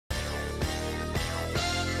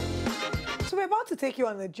we're about to take you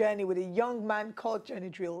on a journey with a young man called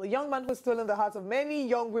Drille, a young man who's stolen the hearts of many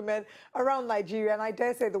young women around Nigeria and I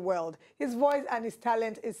dare say the world. His voice and his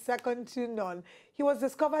talent is second to none. He was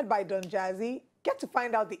discovered by Don Jazzy. Get to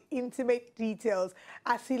find out the intimate details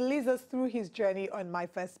as he leads us through his journey on My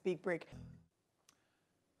First Big Break.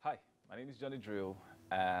 Hi, my name is Drille,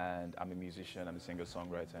 and I'm a musician, I'm a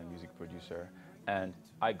singer-songwriter and music producer, and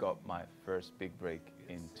I got my first big break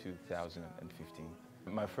in 2015.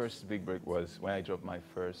 My first big break was when I dropped my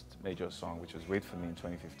first major song, which was Wait For Me in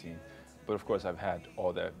 2015. But of course, I've had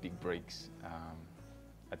other big breaks.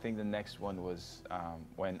 I think the next one was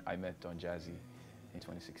when I met Don Jazzy in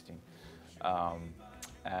 2016.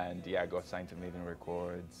 And yeah, I got signed to Maven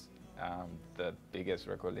Records, the biggest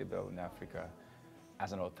record label in Africa,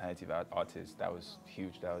 as an alternative artist. That was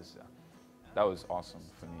huge. That was awesome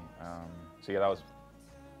for me. So yeah, that was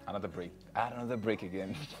another break. I had another break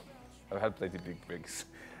again. I've had plenty of big breaks.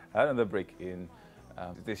 I had another break in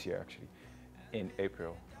this year, actually, in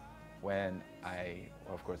April, when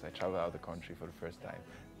of course, I traveled out of the country for the first time,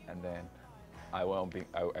 and then I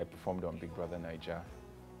performed on Big Brother Naija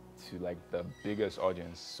to like the biggest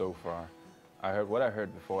audience so far. What I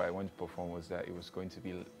heard before I went to perform was that it was going to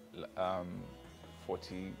be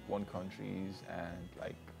 41 countries and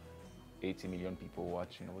like 80 million people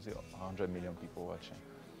watching. Or was it 100 million people watching?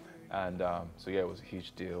 And so yeah, it was a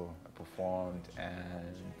huge deal. I performed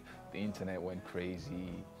and the internet went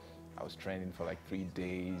crazy. I was trending for like 3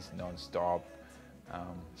 days non-stop.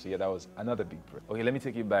 So yeah, that was another big break. Okay, let me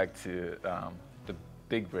take you back to the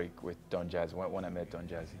big break with Don Jazzy, when I met Don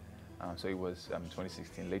Jazzy. So it was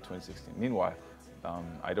 2016, late 2016. Meanwhile,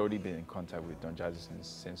 I'd already been in contact with Don Jazzy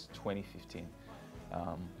since 2015.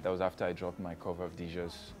 That was after I dropped my cover of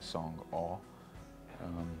Dija's song, Or.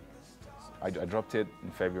 I dropped it in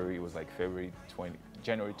February. It was like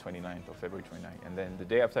January 29th or February 29th. And then the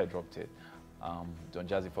day after I dropped it, Don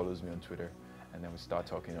Jazzy follows me on Twitter, and then we start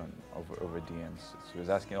talking over DMs. So he was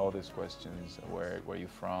asking all these questions: where are you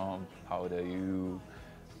from? How old are you?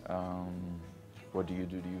 What do you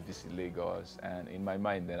do? Do you visit Lagos? And in my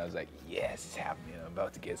mind, then I was like, yes, it's happening. I'm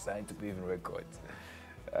about to get signed to Maven Records.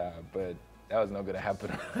 But that was not going to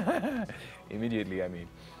happen immediately. I mean.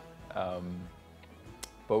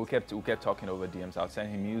 But we kept talking over DMs. I'll send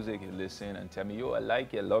him music, he'll listen and tell me, yo, I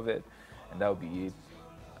like it, I love it, and that would be it.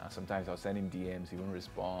 Sometimes I'll send him DMs, he won't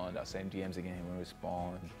respond. I'll send DMs again, he won't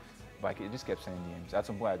respond. But I just kept sending DMs. At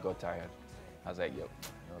some point, I got tired. I was like, yo,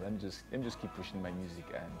 let me just keep pushing my music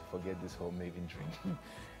and forget this whole Maven dream.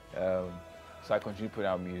 So I continued putting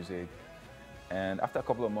out music. And after a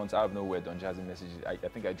couple of months, out of nowhere, Don Jazzy messages. I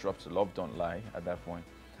think I dropped Love Don't Lie at that point.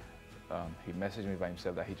 He messaged me by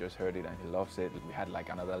himself that he just heard it and he loves it. We had like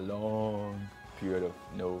another long period of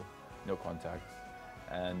no contact.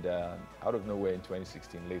 And out of nowhere in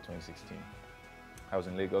 2016, late 2016, I was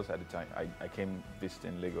in Lagos at the time. I came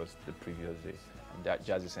visiting Lagos the previous day. And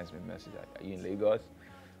Jazzy sends me a message, like, are you in Lagos?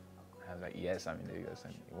 I was like, yes, I'm in Lagos.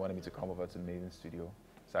 And he wanted me to come over to Maven studio.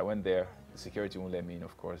 So I went there. The security wouldn't let me in,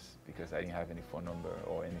 of course, because I didn't have any phone number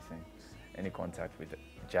or anything, any contact with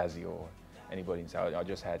Jazzy or anybody inside. I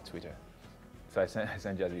just had Twitter. So I sent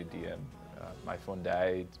Jazzy a DM. My phone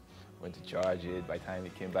died, went to charge it. By the time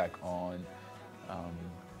it came back on,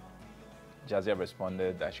 Jazzy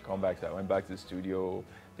responded that I should come back. So I went back to the studio.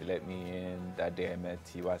 They let me in. That day I met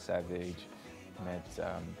Tiwa Savage, met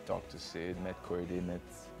Dr. Sid, met Korede, met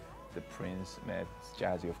The Prince, met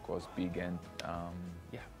Jazzy, of course, Big, and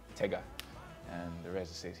yeah, Tega. And the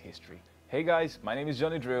rest is history. Hey guys, my name is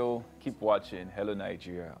Drille. Keep watching Hello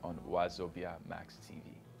Nigeria on Wazobia Max TV.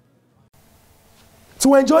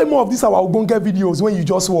 To enjoy more of these our Ogbonge videos when you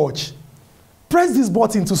just watch, press this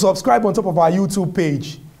button to subscribe on top of our YouTube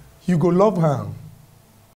page. You go love her.